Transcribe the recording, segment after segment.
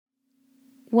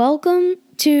Welcome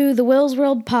to the Will's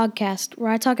World podcast,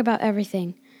 where I talk about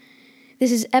everything.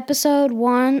 This is episode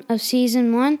 1 of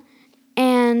season 1,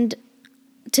 and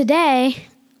today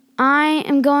I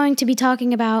am going to be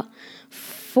talking about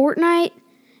Fortnite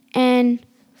and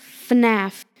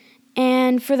FNAF.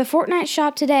 And for the Fortnite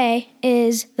shop today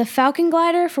is the Falcon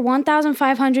Glider for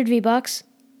 1,500 V-Bucks,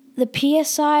 the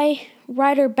PSI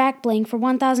Rider Backbling for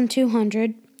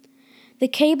 1,200, the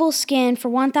Cable Skin for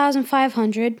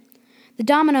 1,500, the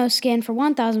Domino Skin for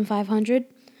 1,500,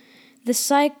 the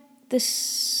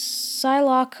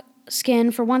Psylocke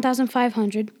Skin for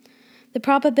 1,500, the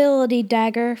Probability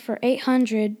Dagger for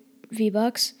 800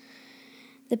 V-Bucks,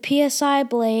 the PSI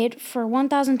Blade for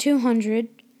 1,200,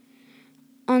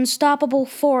 Unstoppable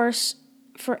Force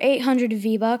for 800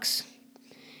 V-Bucks,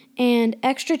 and the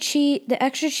Extra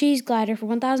Cheese Glider for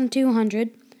 1,200,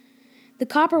 the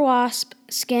Copper Wasp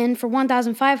Skin for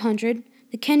 1,500,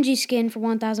 the Kenji Skin for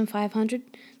 1,500,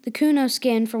 the Kuno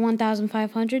Skin for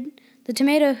 1,500, the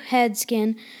Tomato Head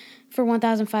Skin for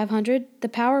 1,500, the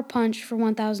Power Punch for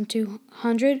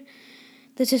 1,200,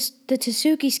 the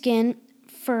Tsuki Skin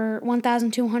for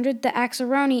 1,200, the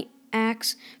Axaroni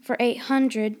Axe for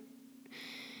 800,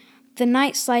 the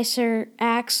Night Slicer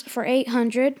Axe for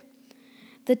 800,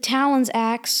 the Talons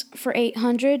Axe for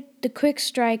 800, the Quick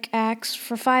Strike Axe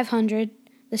for 500,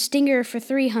 the Stinger for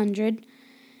 300,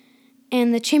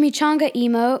 and the Chimichanga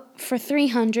emote for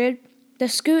 300, the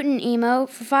Scootin' emote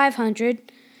for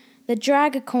 500, the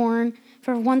Dragacorn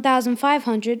for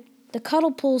 1,500, the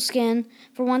Cuddlepool skin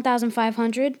for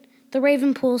 1,500, the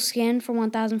Ravenpool skin for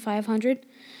 1,500,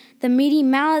 the Meaty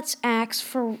Mallets axe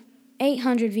for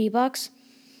 800 V-Bucks,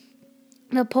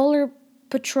 the Polar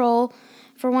Patrol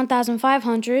for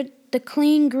 1,500, the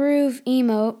Clean Groove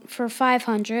emote for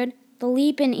 500, the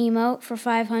Leapin' emote for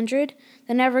 500,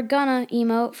 the Never Gonna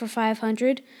emote for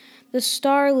 500, the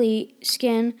Starly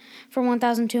skin for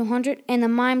 1,200, and the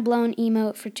Mind Blown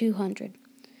emote for 200.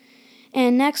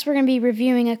 And next we're going to be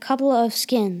reviewing a couple of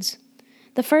skins.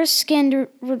 The first skin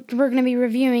we're going to be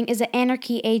reviewing is the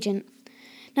Anarchy Agent.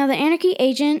 Now the Anarchy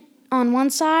Agent on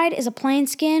one side is a plain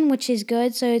skin, which is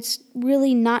good, so it's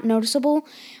really not noticeable.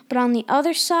 But on the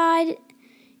other side,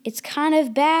 it's kind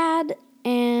of bad,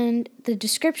 and the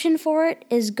description for it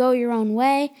is go your own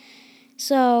way.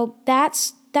 So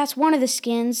that's one of the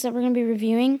skins that we're going to be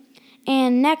reviewing.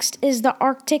 And next is the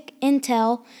Arctic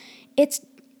Intel. Its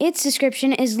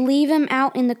description is leave him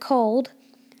out in the cold.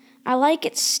 I like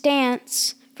its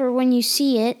stance for when you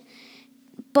see it,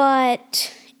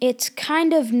 but it's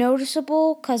kind of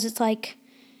noticeable because it's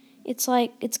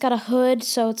got a hood,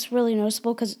 so it's really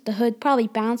noticeable because the hood probably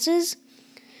bounces.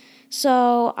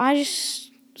 So I just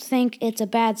think it's a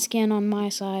bad skin on my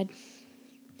side.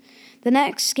 The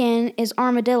next skin is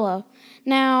Armadillo.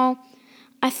 Now,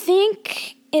 I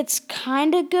think it's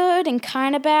kind of good and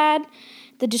kind of bad.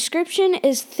 The description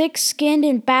is thick-skinned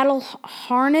and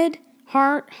battle-hardened,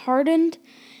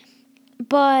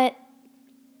 but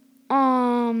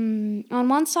on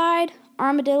one side,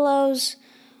 armadillos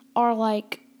are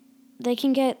they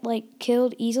can get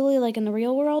killed easily in the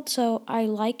real world, so I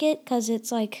like it because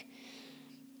it's like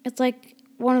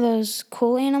one of those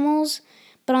cool animals.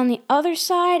 But on the other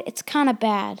side, it's kind of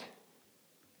bad.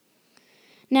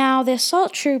 Now, the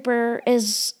Assault Trooper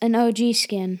is an OG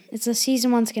skin. It's a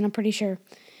Season 1 skin, I'm pretty sure.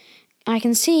 I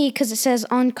can see because it says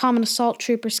Uncommon Assault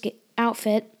Trooper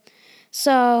outfit.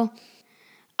 So,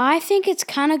 I think it's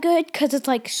kind of good because it's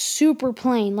super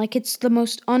plain. It's the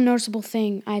most unnoticeable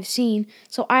thing I've seen.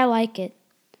 So, I like it.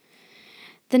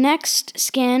 The next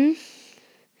skin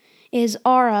is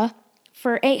Aura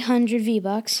for 800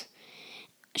 V-Bucks.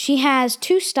 She has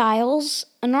 2 styles,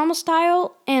 a normal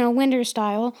style and a winter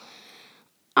style.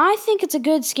 I think it's a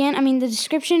good skin. I mean, the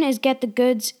description is get the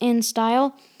goods in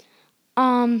style.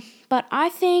 But I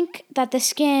think that the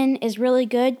skin is really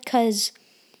good because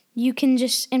you can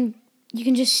just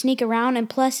sneak around, and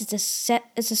plus it's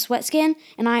a sweat skin,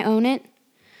 and I own it.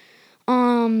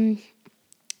 And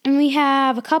we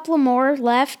have a couple of more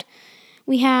left.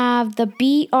 We have the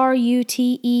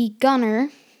BRUTE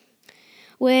Gunner,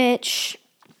 which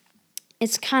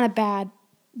it's kind of bad.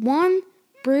 1,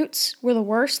 brutes were the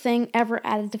worst thing ever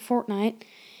added to Fortnite.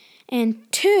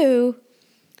 And 2,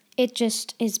 it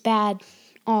just is bad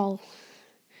all.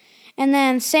 And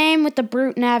then same with the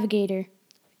Brute Navigator.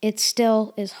 It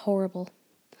still is horrible.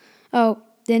 Oh,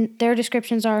 then their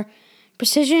descriptions are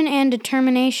Precision and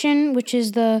Determination, which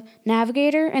is the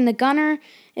Navigator, and the Gunner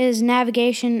is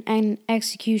Navigation and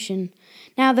Execution.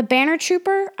 Now the Banner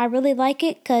Trooper, I really like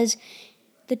it because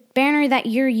the banner that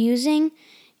you're using,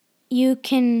 you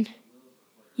can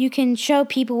you can show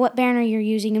people what banner you're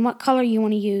using and what color you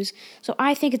want to use. So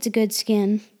I think it's a good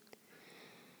skin.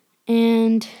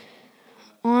 And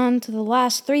on to the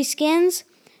last 3 skins,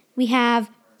 we have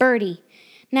Birdie.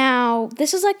 Now,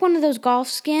 this is like one of those golf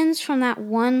skins from that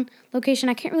one location.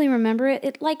 I can't really remember it.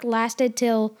 It like lasted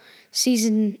till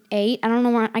season 8. I don't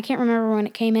know where, I can't remember when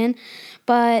it came in,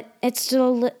 but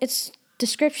its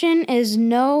description is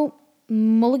no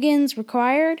mulligans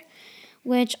required,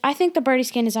 which I think the Birdie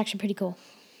skin is actually pretty cool.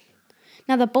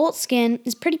 Now, the Bolt skin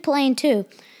is pretty plain too,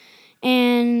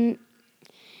 and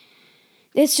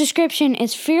its description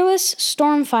is Fearless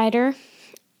Stormfighter,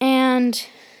 and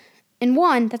in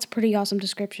 1, that's a pretty awesome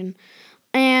description.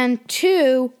 And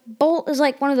 2, Bolt is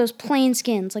like one of those plain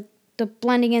skins, like the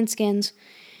blending in skins.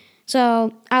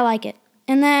 So I like it.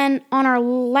 And then on our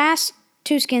last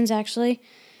 2 skins, actually,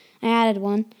 I added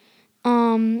one.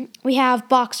 We have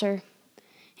Boxer.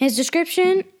 His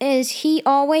description is he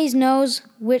always knows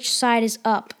which side is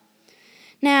up.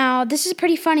 Now, this is a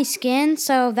pretty funny skin,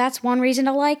 so that's one reason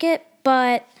to like it.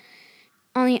 But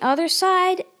on the other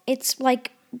side, it's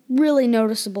like really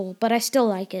noticeable, but I still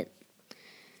like it.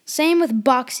 Same with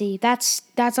Boxy. That's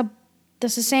the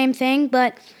same thing,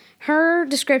 but her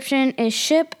description is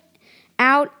ship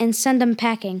out and send them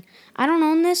packing. I don't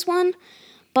own this one,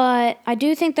 but I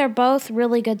do think they're both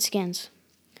really good skins.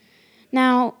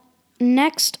 Now,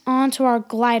 next on to our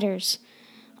gliders.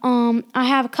 I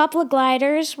have a couple of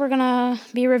gliders we're gonna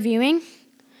be reviewing.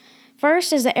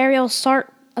 First is the Aerial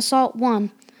Assault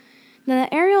 1.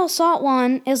 The Aerial Assault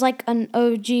 1 is like an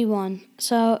OG one.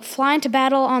 So, fly into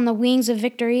battle on the wings of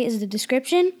victory is the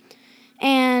description.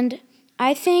 And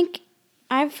I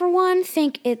for one,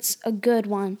 think it's a good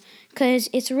one. Because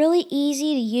it's really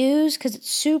easy to use, because it's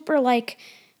super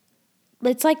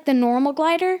it's like the normal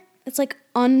glider. It's like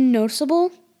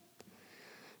unnoticeable.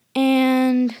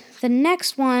 And the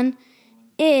next one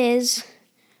is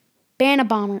Banana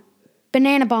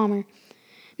Bomber.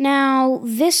 Now,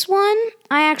 this one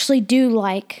I actually do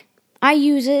like. I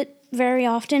use it very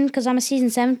often because I'm a Season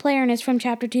 7 player and it's from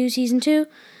Chapter 2, Season 2.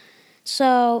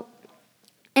 So,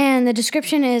 and the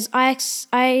description is,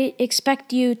 I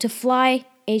expect you to fly,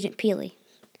 Agent Peely.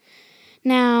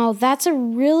 Now, it's a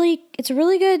really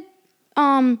good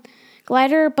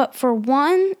glider, but for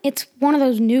one, it's one of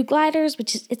those new gliders,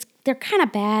 they're kind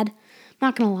of bad.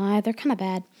 Not gonna lie, they're kind of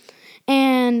bad.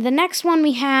 And the next one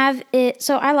we have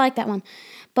so I like that one,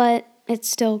 but it's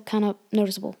still kind of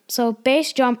noticeable. So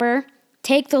Base Jumper,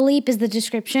 Take the Leap is the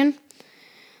description.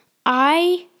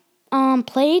 I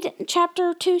played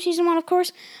Chapter 2, Season 1, of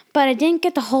course, but I didn't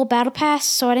get the whole Battle Pass,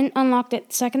 so I didn't unlock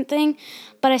that second thing,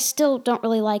 but I still don't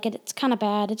really like it. It's kind of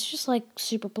bad. It's just like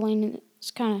super plain, and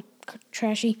it's kind of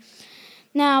trashy.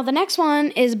 Now, the next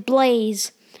one is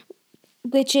Blaze,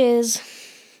 which is,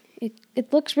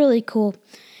 it looks really cool.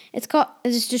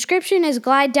 Its description is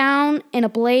glide down in a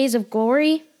blaze of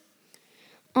glory.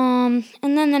 And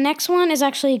then the next one is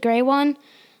actually a gray one.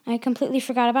 I completely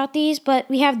forgot about these, but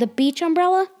we have the Beach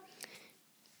Umbrella.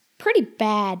 Pretty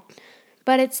bad,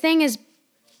 but its thing is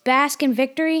bask in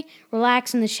victory,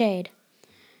 relax in the shade.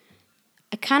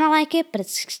 I kind of like it, but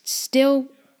it's still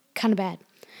kind of bad.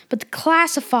 But the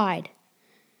Classified,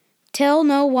 tell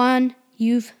no one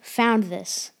you've found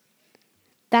this.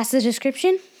 That's the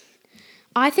description.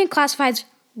 I think Classified's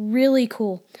really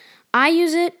cool. I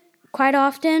use it quite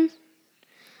often,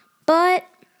 but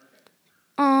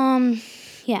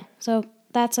yeah, so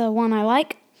that's a one I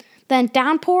like. Then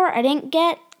Downpour I didn't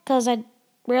get because I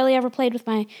rarely ever played with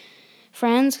my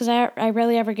friends because I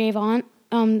rarely ever gave on.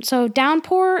 So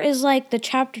Downpour is like the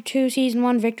Chapter 2, Season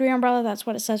 1 Victory Umbrella. That's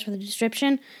what it says for the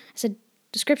description. I said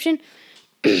description.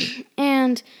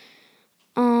 And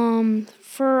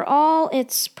for all,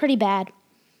 it's pretty bad.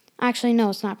 Actually, no,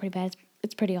 it's not pretty bad.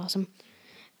 It's pretty awesome.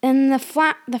 And the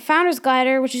Founder's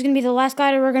Glider, which is going to be the last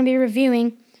glider we're going to be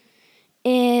reviewing,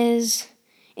 it's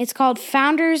called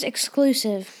Founder's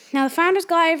Exclusive. Now, the Founder's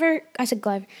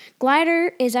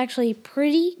Glider is actually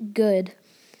pretty good.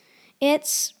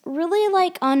 It's really,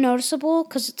 like, unnoticeable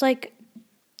because it's, like,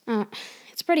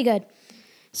 it's pretty good.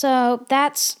 So,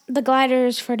 that's the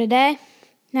gliders for today.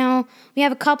 Now, we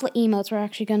have a couple of emotes we're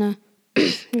actually going to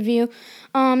review.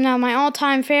 Now, my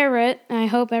all-time favorite, and I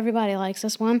hope everybody likes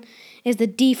this one, is the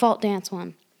Default Dance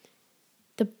one.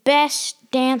 The best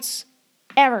dance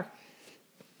ever.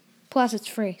 Plus, it's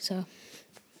free, so.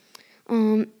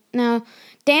 Now,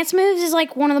 Dance Moves is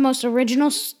like one of the most original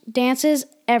dances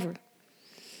ever.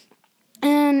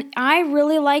 And I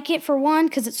really like it for one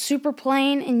because it's super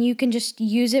plain and you can just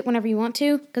use it whenever you want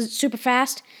to because it's super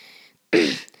fast.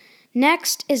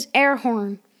 Next is Air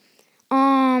Horn.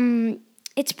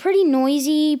 It's pretty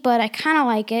noisy, but I kind of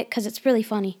like it because it's really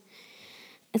funny.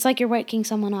 It's like you're waking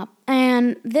someone up.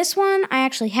 And this one I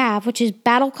actually have, which is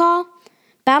Battle Call.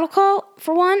 Battle Call,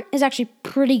 for one, is actually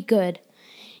pretty good.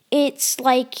 It's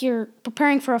like you're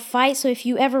preparing for a fight, so if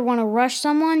you ever want to rush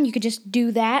someone, you could just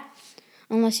do that,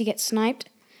 unless you get sniped.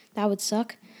 That would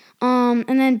suck. And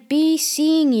then Be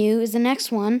Seeing You is the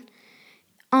next one.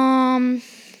 The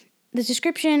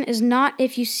description is not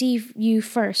if you see you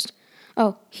first.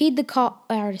 Oh, heed the call.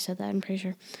 I already said that, I'm pretty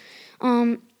sure.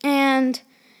 And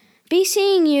Be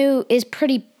Seeing You is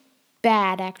pretty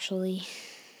bad, actually.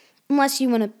 Unless you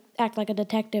want to act like a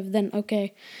detective, then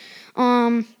okay.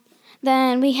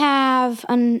 Then we have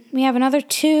another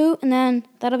 2, and then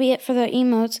that'll be it for the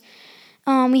emotes.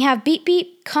 We have Beep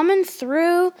Beep coming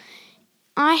through.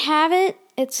 I have it.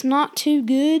 It's not too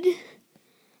good.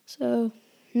 So,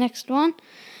 next one.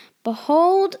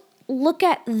 Behold, look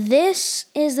at this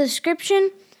is the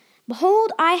description.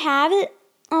 Behold, I have it.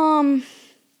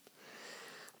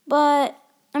 But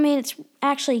I mean, it's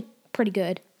actually pretty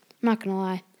good. I'm not gonna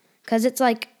lie, because it's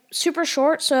like super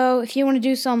short. So if you want to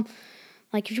do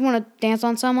if you want to dance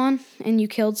on someone and you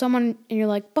killed someone and you're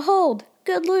like, behold,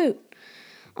 good loot.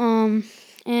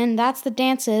 And that's the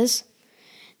dances.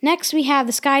 Next, we have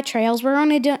the Sky Trails. We're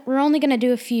only gonna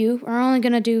do a few. We're only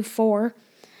gonna do 4.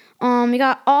 We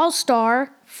got All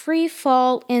Star, Free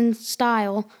Fall in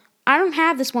Style. I don't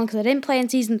have this one because I didn't play in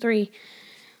Season 3.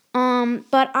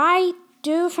 But I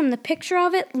do from the picture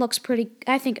of it.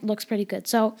 I think it looks pretty good,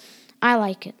 so I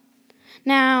like it.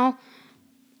 Now,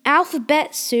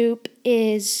 Alphabet Soup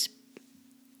is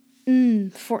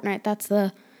Fortnite. That's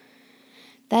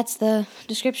the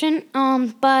description.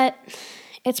 But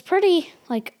it's pretty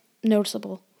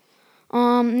noticeable.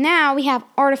 Now we have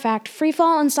Artifact, Free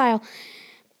Fall and Style.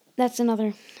 That's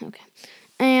another okay,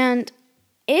 and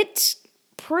it's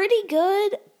pretty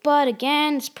good. But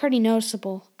again, it's pretty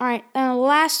noticeable. All right, the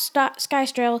last Sky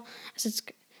Trail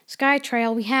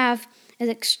we have is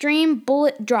Extreme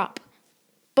Bullet Drop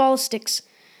Ballistics.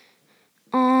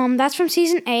 That's from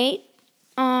Season 8.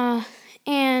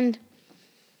 And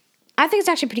I think it's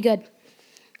actually pretty good.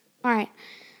 All right,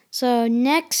 so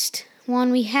next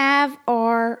one we have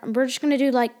we're just gonna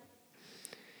do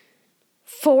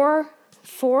four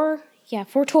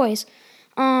toys.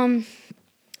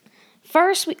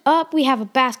 First we have a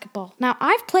basketball. Now,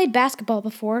 I've played basketball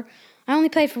before. I only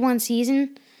played for 1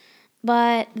 season,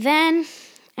 but then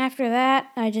after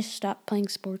that, I just stopped playing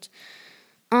sports.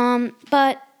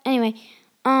 But anyway,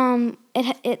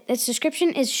 its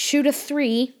description is shoot a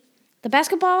 3. The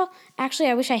basketball, actually,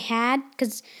 I wish I had,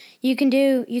 because you can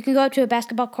go up to a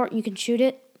basketball court and you can shoot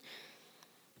it.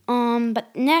 But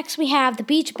next we have the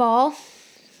beach ball,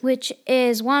 which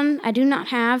is one I do not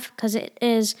have because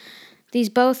these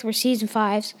both were Season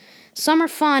 5s. Summer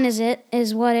Fun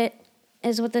is what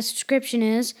the description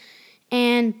is,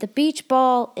 and the beach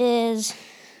ball, you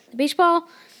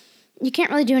can't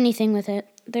really do anything with it.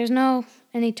 There's no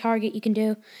any target you can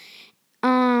do.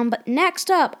 But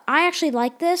next up, I actually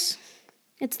like this.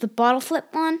 It's the bottle flip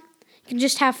one. You can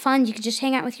just have fun. You can just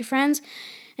hang out with your friends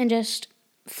and just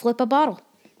flip a bottle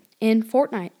in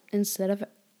Fortnite instead of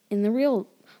in the real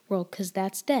world, because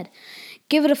that's dead.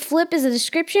 Give it a flip is a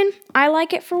description. I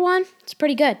like it for one. It's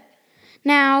pretty good.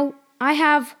 Now,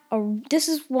 this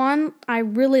is one I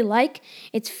really like.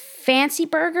 It's Fancy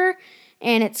Burger,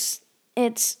 and its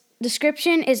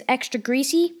description is extra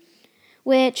greasy,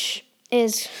 which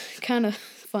is kind of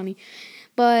funny.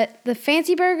 But the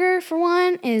Fancy Burger, for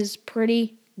one, is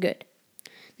pretty good.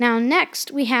 Now, next,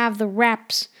 we have the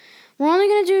wraps. We're only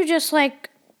going to do just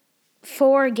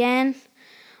 4 again.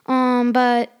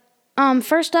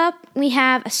 First up, we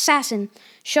have Assassin.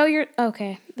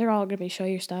 Okay, they're all going to be show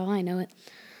your style. I know it.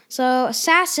 So,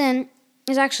 Assassin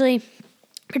is actually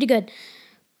pretty good.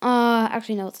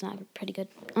 Actually, no, it's not pretty good.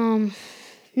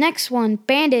 Next one,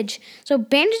 Bandage. So,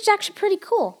 Bandage is actually pretty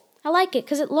cool. I like it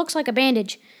because it looks like a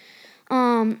bandage.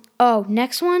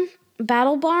 Next one,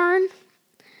 Battle Barn.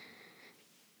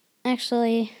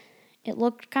 Actually, it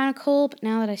looked kind of cool, but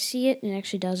now that I see it, it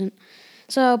actually doesn't.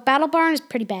 So, Battle Barn is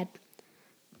pretty bad.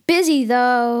 Busy,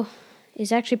 though,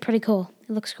 is actually pretty cool.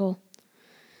 It looks cool.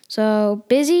 So,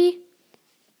 Busy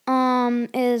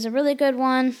is a really good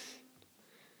one.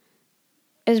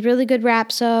 Is a really good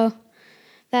wrap, so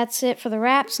that's it for the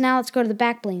wraps. Now let's go to the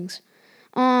back blings.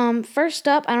 First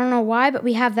up, I don't know why, but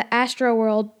we have the Astro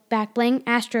World back bling.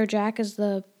 Astro Jack is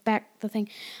the thing.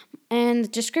 And the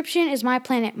description is my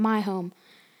planet, my home.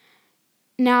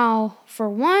 Now, for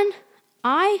one,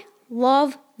 I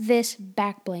love this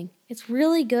back bling. It's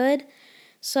really good.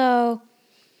 So,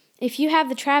 if you have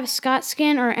the Travis Scott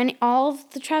skin or all of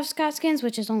the Travis Scott skins,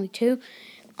 which is only 2,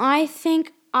 I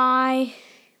think I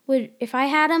would, if I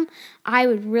had them, I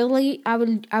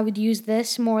would use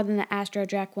this more than the Astro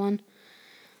Jack one.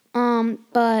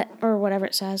 But or whatever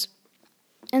it says.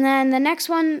 And then the next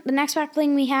back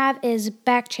bling we have is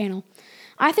back channel.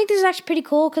 I think this is actually pretty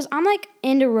cool because I'm like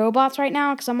into robots right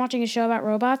now because I'm watching a show about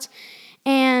robots.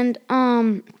 And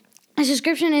the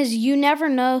description is you never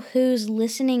know who's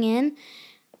listening in,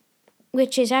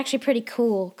 which is actually pretty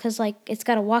cool because like it's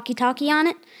got a walkie-talkie on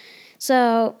it.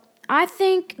 So I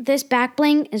think this back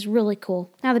bling is really cool.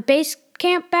 Now the base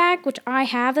camp bag, which I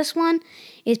have this one,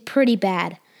 is pretty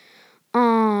bad.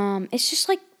 It's just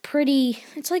like pretty.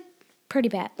 It's like pretty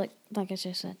bad. Like I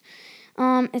just said.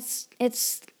 Its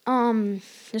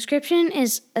description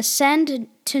is ascend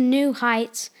to new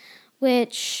heights,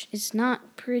 which is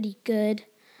not pretty good.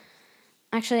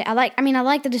 Actually, I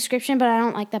like the description, but I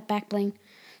don't like that back bling.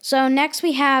 So next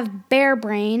we have Bear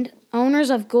Brained, owners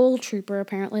of Gold Trooper.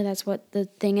 Apparently that's what the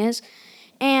thing is.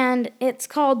 And it's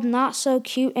called Not So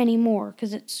Cute Anymore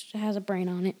because it has a brain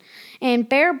on it. And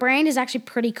Bear Brained is actually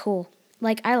pretty cool.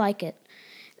 Like, I like it.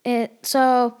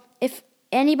 So if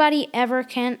anybody ever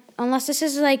can, unless this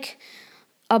is like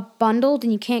a bundle,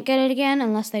 then you can't get it again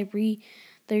unless they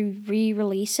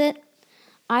re-release it.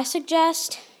 I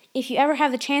suggest if you ever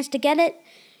have the chance to get it,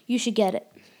 you should get it.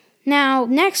 Now,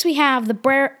 next we have the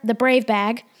Brave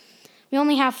bag. We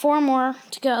only have 4 more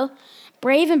to go.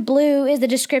 Brave and Blue is the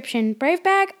description. Brave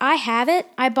bag, I have it.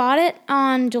 I bought it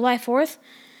on July 4th.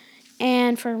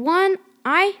 And for one,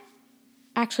 I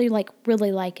actually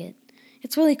really like it.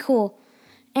 It's really cool.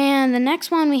 And the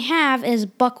next one we have is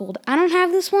Buckled. I don't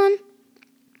have this one,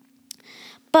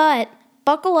 but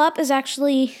Buckle Up is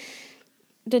actually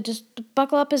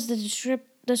Buckle Up is the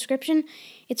description.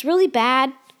 It's really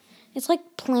bad. It's like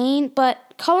plain,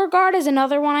 but Color Guard is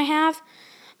another one I have.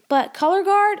 But Color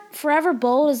Guard Forever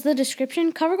Bold is the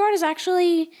description. Color Guard is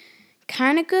actually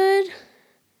kind of good,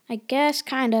 I guess,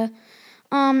 kind of.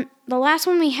 The last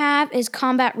one we have is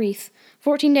Combat Wreath,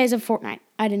 14 Days of Fortnite.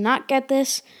 I did not get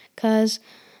this because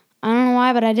I don't know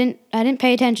why, but I didn't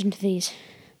pay attention to these.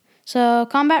 So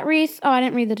Combat Wreath. Oh, I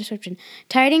didn't read the description.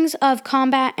 Tidings of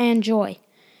Combat and Joy.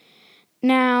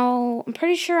 Now, I'm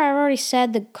pretty sure I already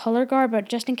said the Color Guard, but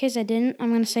just in case I didn't, I'm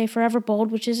going to say Forever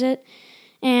Bold, which is it.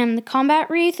 And the Combat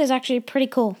Wreath is actually pretty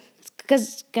cool because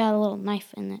it's got a little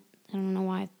knife in it. I don't know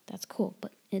why that's cool,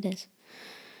 but it is.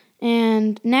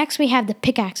 And next we have the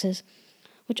pickaxes,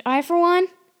 which I, for one,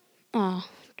 oh,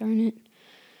 darn it,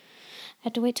 I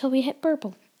have to wait till we hit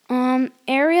purple.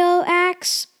 Aerial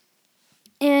axe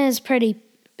is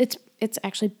it's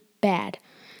actually bad.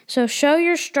 So Show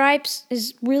Your Stripes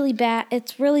is really bad.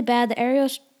 It's really bad. The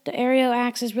aerial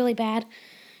axe is really bad.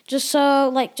 Just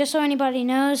so anybody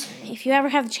knows, if you ever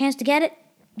have the chance to get it,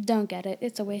 don't get it.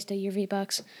 It's a waste of your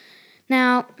V-Bucks.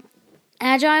 Now,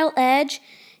 Agile Edge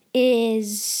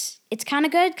it's kind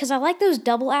of good because I like those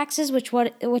double axes, which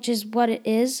is what it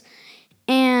is.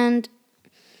 And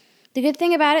the good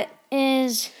thing about it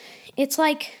is it's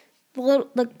like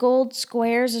the gold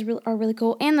squares are really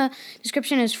cool, and the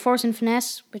description is Force and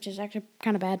Finesse, which is actually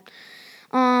kind of bad.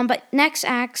 But next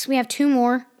axe we have 2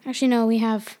 more. Actually, no, we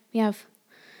have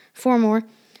 4 more.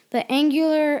 The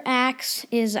Angular axe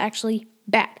is actually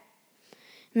bad,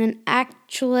 and then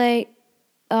actually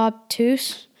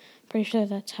obtuse. Pretty sure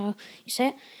that's how you say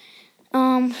it.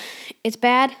 It's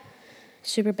bad,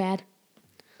 super bad.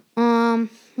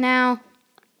 Now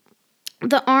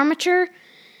the Armature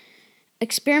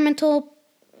experimental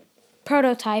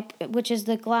prototype, which is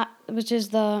the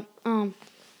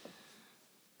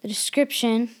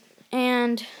description,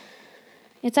 and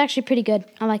it's actually pretty good.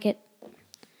 I like it.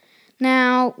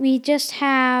 Now we just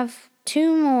have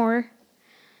 2 more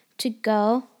to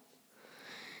go.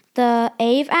 The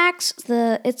Ave axe,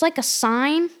 it's like a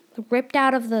sign ripped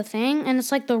out of the thing, and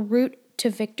it's like the route to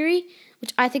victory,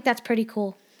 which I think that's pretty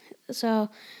cool. So,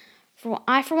 for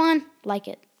one, like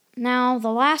it. Now,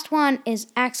 the last one is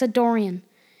Axadorian.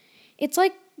 It's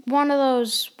like one of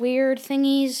those weird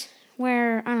thingies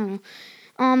where, I don't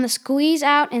know, the squeeze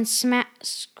out a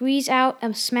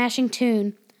smashing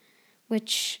tune,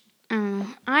 which, I don't know.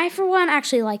 I, for one,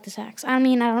 actually like this axe. I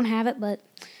mean, I don't have it, but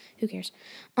who cares?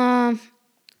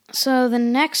 So the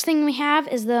next thing we have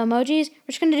is the emojis. We're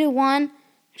just going to do 1.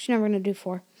 Actually, no, we're going to do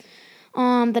 4.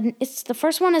 The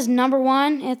first one is number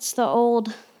 1. It's the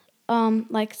old,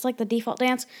 it's like the default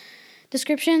dance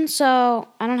description, so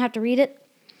I don't have to read it.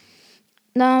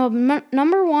 No,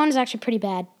 number 1 is actually pretty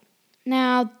bad.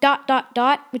 Now, ...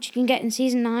 which you can get in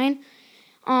Season 9,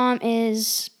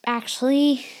 is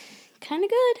actually kind of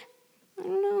good. I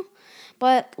don't know.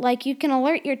 But, like, you can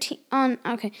alert your team on...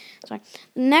 Okay, sorry.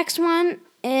 The next one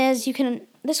is you can...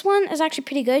 This one is actually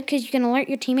pretty good because you can alert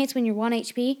your teammates when you're 1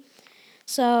 HP.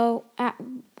 So, at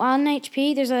 1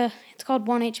 HP, it's called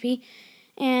 1 HP.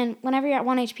 And whenever you're at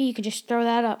 1 HP, you can just throw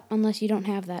that up, unless you don't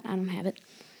have that. I don't have it.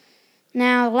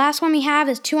 Now, the last one we have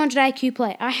is 200 IQ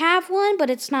play. I have one, but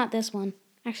it's not this one.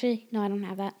 Actually, no, I don't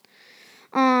have that.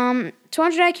 200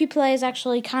 IQ play is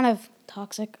actually kind of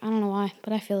toxic. I don't know why,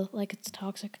 but I feel like it's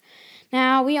toxic.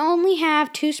 Now, we only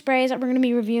have 2 sprays that we're going to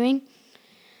be reviewing.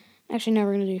 Actually, no,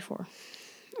 we're going to do 4.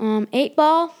 8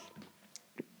 Ball,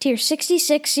 Tier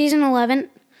 66, Season 11.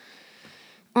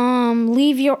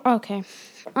 Okay.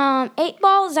 8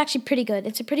 Ball is actually pretty good.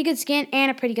 It's a pretty good skin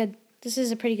and this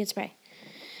is a pretty good spray.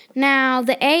 Now,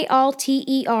 the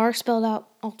ALTER, spelled out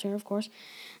alter, of course,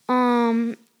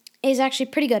 is actually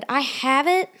pretty good. I have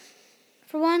it,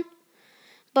 for one,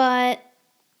 but,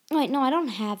 wait, no, I don't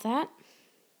have that.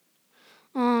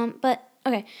 But,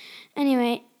 okay.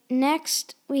 Anyway,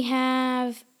 next we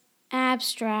have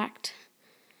Abstract,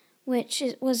 which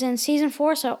was in Season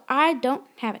 4, so I don't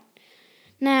have it.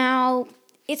 Now,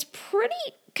 it's pretty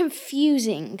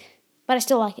confusing, but I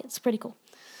still like it. It's pretty cool.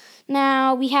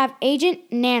 Now, we have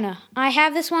Agent Nana. I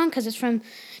have this one because it's from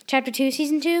Chapter 2,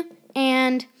 Season 2,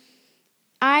 and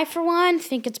I, for one,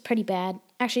 think it's pretty bad.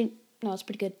 Actually, no, it's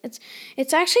pretty good.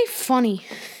 It's actually funny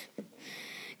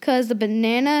because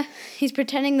he's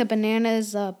pretending the banana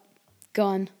is a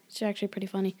gun. It's actually pretty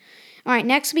funny. All right,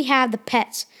 next we have the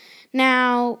pets.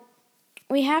 Now,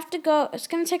 we have to go, it's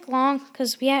going to take long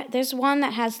because there's one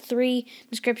that has 3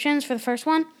 descriptions for the first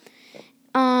one.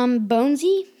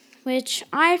 Bonesy, which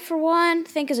I, for one,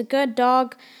 think is a good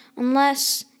dog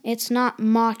unless it's not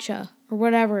Matcha or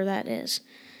whatever that is,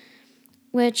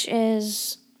 which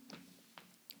is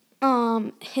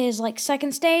his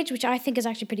second stage, which I think is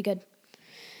actually pretty good.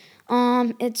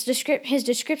 His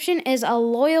description is a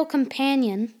loyal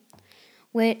companion,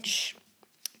 which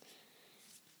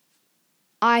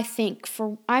I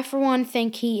for one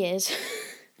think he is.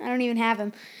 I don't even have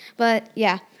him, but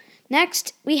yeah.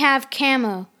 Next we have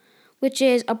Camo, which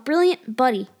is a brilliant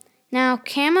buddy. Now,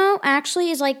 Camo actually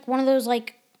is one of those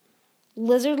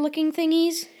lizard-looking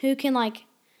thingies who can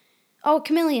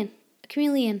chameleon,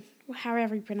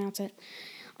 however you pronounce it.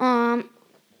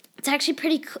 It's actually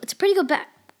pretty cool. It's a pretty good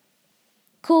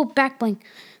cool back bling.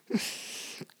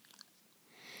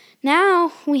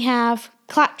 Now we have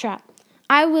Claptrap.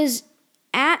 I was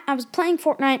playing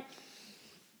Fortnite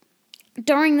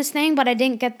during this thing, but I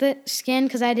didn't get the skin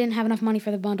because I didn't have enough money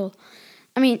for the bundle.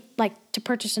 I mean, to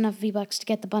purchase enough V-Bucks to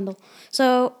get the bundle.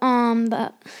 So,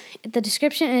 the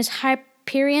description is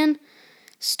Hyperion,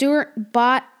 Stuart,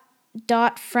 bot,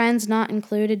 dot, friends not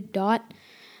included, dot.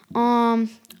 I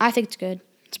think it's good.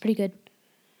 It's pretty good.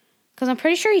 Because I'm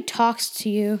pretty sure he talks to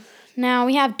you. Now,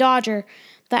 we have Dodger,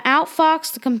 the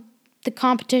Outfox, the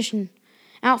competition.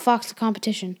 Outfox, the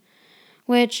competition.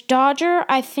 Which Dodger,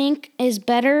 I think, is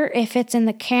better if it's in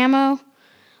the camo,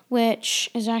 which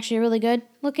is actually really good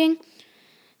looking.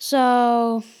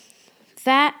 So,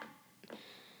 that's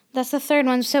the third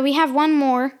one. So, we have one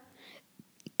more.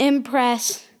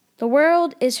 Impress. The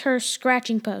world is her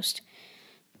scratching post.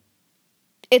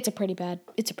 It's a pretty bad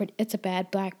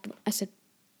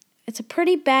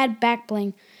back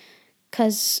bling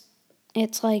because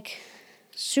it's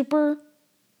super,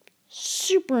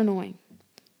 super annoying.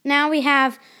 Now we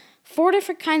have 4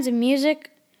 different kinds of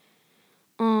music.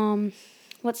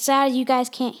 What's sad, you guys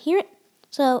can't hear it.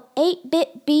 So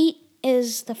 8-bit beat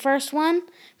is the first one.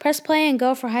 Press play and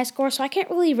go for high score. So I can't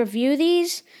really review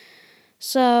these.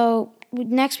 So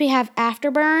next we have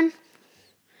Afterburn,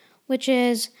 which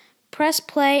is press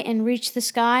play and reach the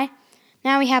sky.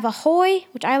 Now we have Ahoy,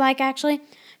 which I like actually.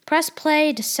 Press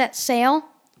play to set sail.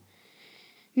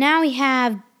 Now we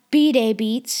have B-Day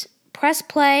beats. Press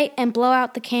play and blow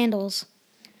out the candles.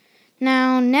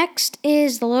 Now next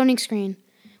is the loading screen,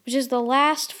 which is the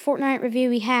last Fortnite review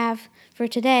we have for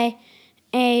today.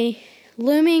 A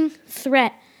looming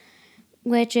threat,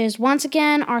 which is once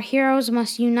again our heroes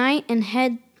must unite and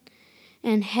head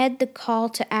the call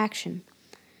to action.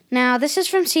 Now this is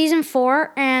from Season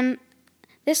 4, and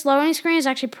this loading screen is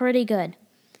actually pretty good.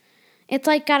 It's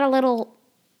got a little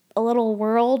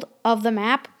world of the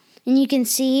map, and you can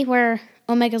see where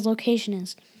Omega's location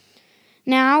is.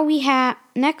 Now we have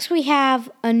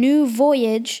a new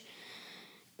voyage,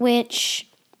 which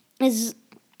is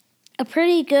a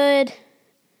pretty good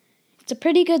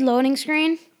loading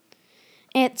screen.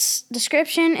 Its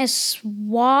description is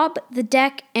swab the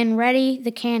deck and ready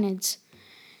the cannons.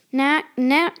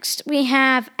 Next we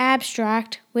have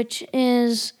Abstract, which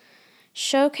is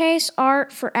showcase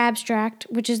art for Abstract,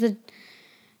 which is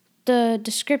the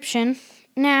description.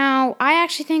 Now, I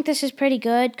actually think this is pretty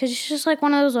good because it's just like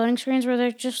one of those loading screens where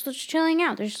they're just chilling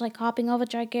out. They're just like hopping off a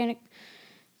gigantic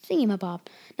thingamabob.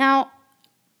 Now,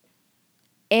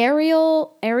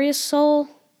 Aerosol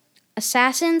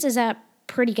Assassins is a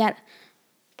pretty good?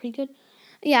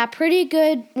 Yeah, pretty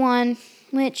good one,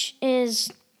 which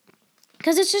is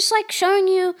because it's just like showing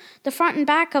you the front and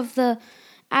back of the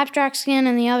abstract skin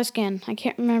and the other skin. I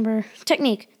can't remember.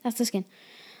 Technique, that's the skin.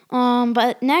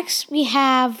 But next we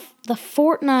have the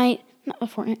FNAF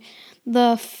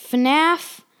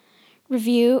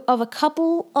review of a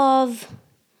couple of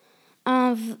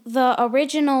the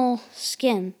original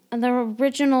skin, the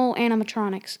original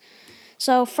animatronics.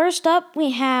 So first up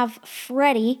we have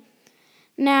Freddy.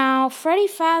 Now, Freddy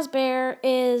Fazbear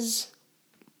is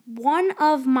one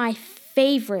of my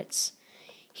favorites.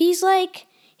 He's like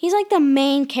the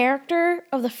main character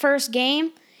of the first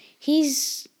game.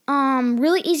 He's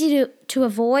really easy to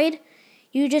avoid.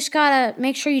 You just gotta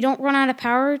make sure you don't run out of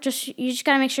power. You just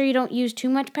gotta make sure you don't use too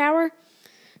much power.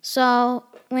 So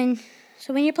when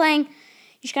you're playing,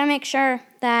 you just gotta make sure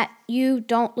that you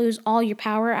don't lose all your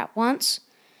power at once.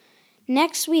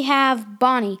 Next we have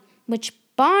Bonnie, which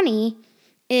Bonnie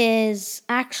is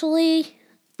actually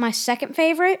my second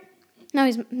favorite. No,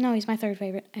 he's my third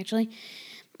favorite actually.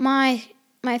 He's my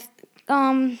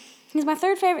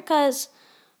third favorite because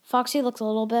Foxy looks a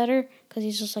little better because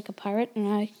he's just like a pirate, and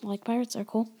I like pirates. They're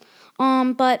cool.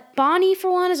 But Bonnie,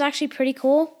 for one, is actually pretty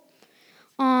cool.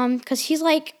 Because he's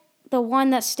like the one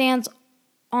that stands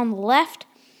on the left.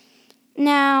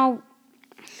 Now,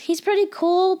 he's pretty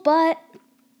cool, but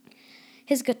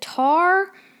his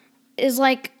guitar is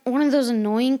like one of those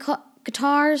annoying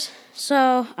guitars.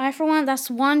 So, for one, that's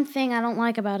one thing I don't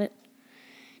like about it.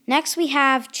 Next, we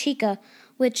have Chica,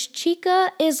 which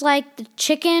Chica is like the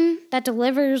chicken that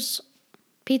delivers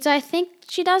pizza. I think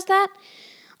she does that.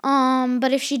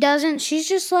 But if she doesn't, she's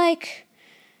just like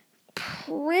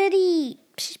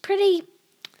she's pretty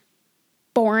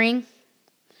boring.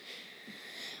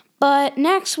 But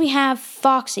next we have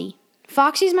Foxy.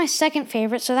 Foxy's my second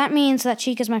favorite, so that means that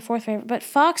Chica's my fourth favorite. But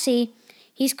Foxy,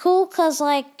 he's cool because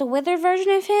like the withered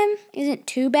version of him isn't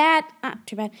too bad. Not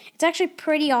too bad. It's actually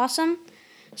pretty awesome.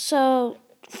 So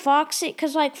Foxy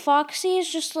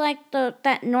is just like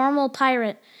that normal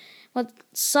pirate. What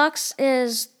sucks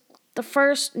is the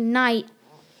first night,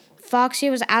 Foxy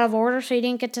was out of order, so you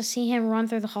didn't get to see him run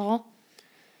through the hall.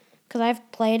 Because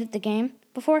I've played the game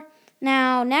before.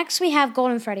 Now, next we have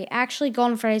Golden Freddy. Actually,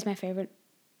 Golden Freddy's my favorite.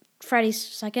 Freddy's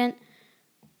second.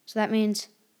 So that means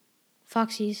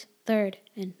Foxy's third.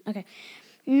 Okay.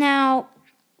 Now,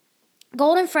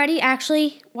 Golden Freddy,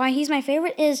 actually, why he's my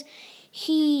favorite is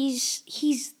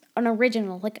he's an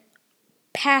original, like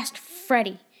past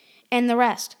Freddy and the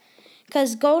rest.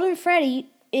 Because Golden Freddy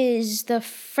is the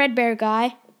Fredbear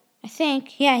guy, I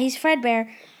think. Yeah, he's Fredbear.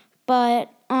 But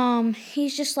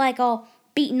he's just like all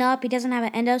beaten up. He doesn't have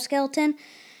an endoskeleton.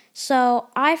 So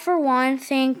I, for one,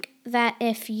 think that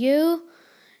if you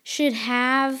should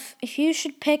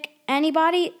pick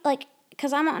anybody, like,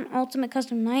 because I'm on Ultimate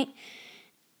Custom Night,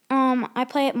 I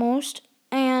play it most.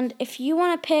 And if you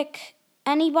want to pick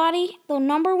anybody, the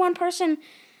number one person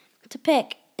to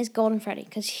pick is Golden Freddy,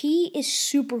 because he is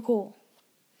super cool.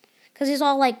 Because he's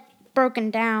all like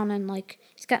broken down and like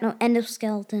he's got no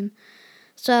endoskeleton.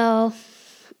 So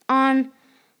on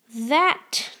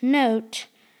that note,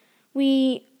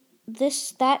 that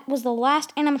was the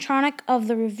last animatronic of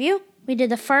the review. We did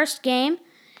the first game.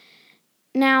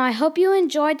 Now I hope you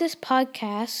enjoyed this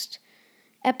podcast,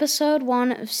 episode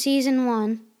 1 of season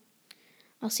 1.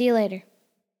 I'll see you later.